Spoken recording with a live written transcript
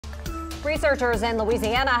Researchers in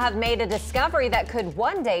Louisiana have made a discovery that could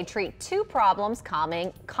one day treat two problems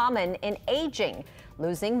common in aging: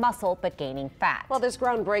 losing muscle but gaining fat. Well, this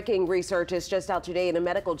groundbreaking research is just out today in a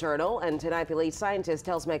medical journal, and tonight the lead scientist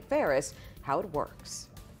tells Meg Ferris how it works.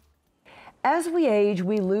 As we age,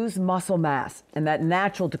 we lose muscle mass, and that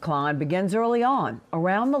natural decline begins early on,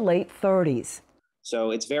 around the late 30s.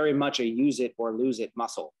 So it's very much a use it or lose it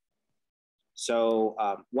muscle. So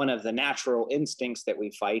one of the natural instincts that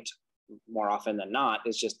we fight more often than not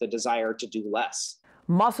is just the desire to do less.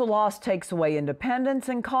 Muscle loss takes away independence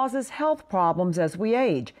and causes health problems as we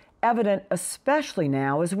age, evident especially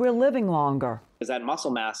now as we're living longer. Because that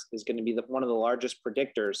muscle mass is going to be one of the largest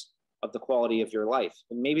predictors of the quality of your life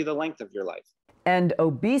and maybe the length of your life. And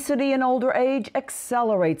obesity in older age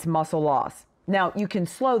accelerates muscle loss. Now, you can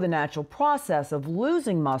slow the natural process of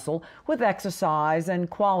losing muscle with exercise and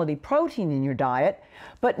quality protein in your diet,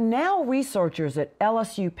 but now researchers at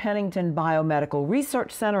LSU Pennington Biomedical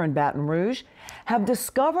Research Center in Baton Rouge have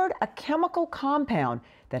discovered a chemical compound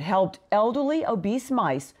that helped elderly obese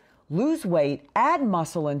mice lose weight, add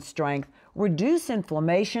muscle and strength, reduce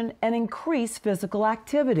inflammation, and increase physical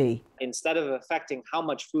activity. Instead of affecting how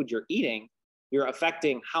much food you're eating, you're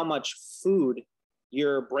affecting how much food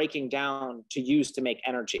you're breaking down to use to make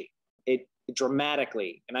energy. It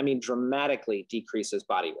dramatically, and I mean dramatically, decreases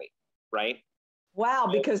body weight, right? Wow,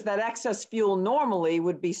 because that excess fuel normally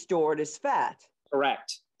would be stored as fat.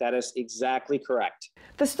 Correct. That is exactly correct.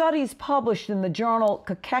 The study is published in the journal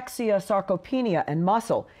Cachexia Sarcopenia and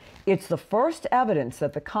Muscle. It's the first evidence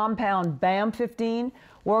that the compound BAM15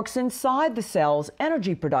 works inside the cell's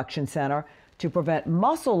energy production center to prevent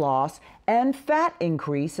muscle loss and fat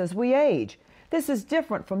increase as we age. This is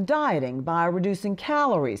different from dieting by reducing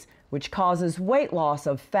calories, which causes weight loss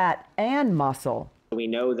of fat and muscle. We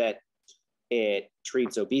know that it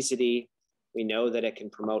treats obesity. We know that it can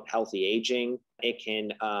promote healthy aging. It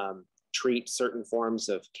can treat certain forms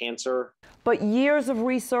of cancer. But years of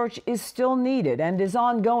research is still needed and is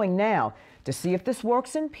ongoing now to see if this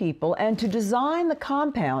works in people and to design the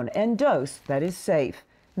compound and dose that is safe.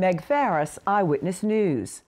 Meg Ferris, Eyewitness News.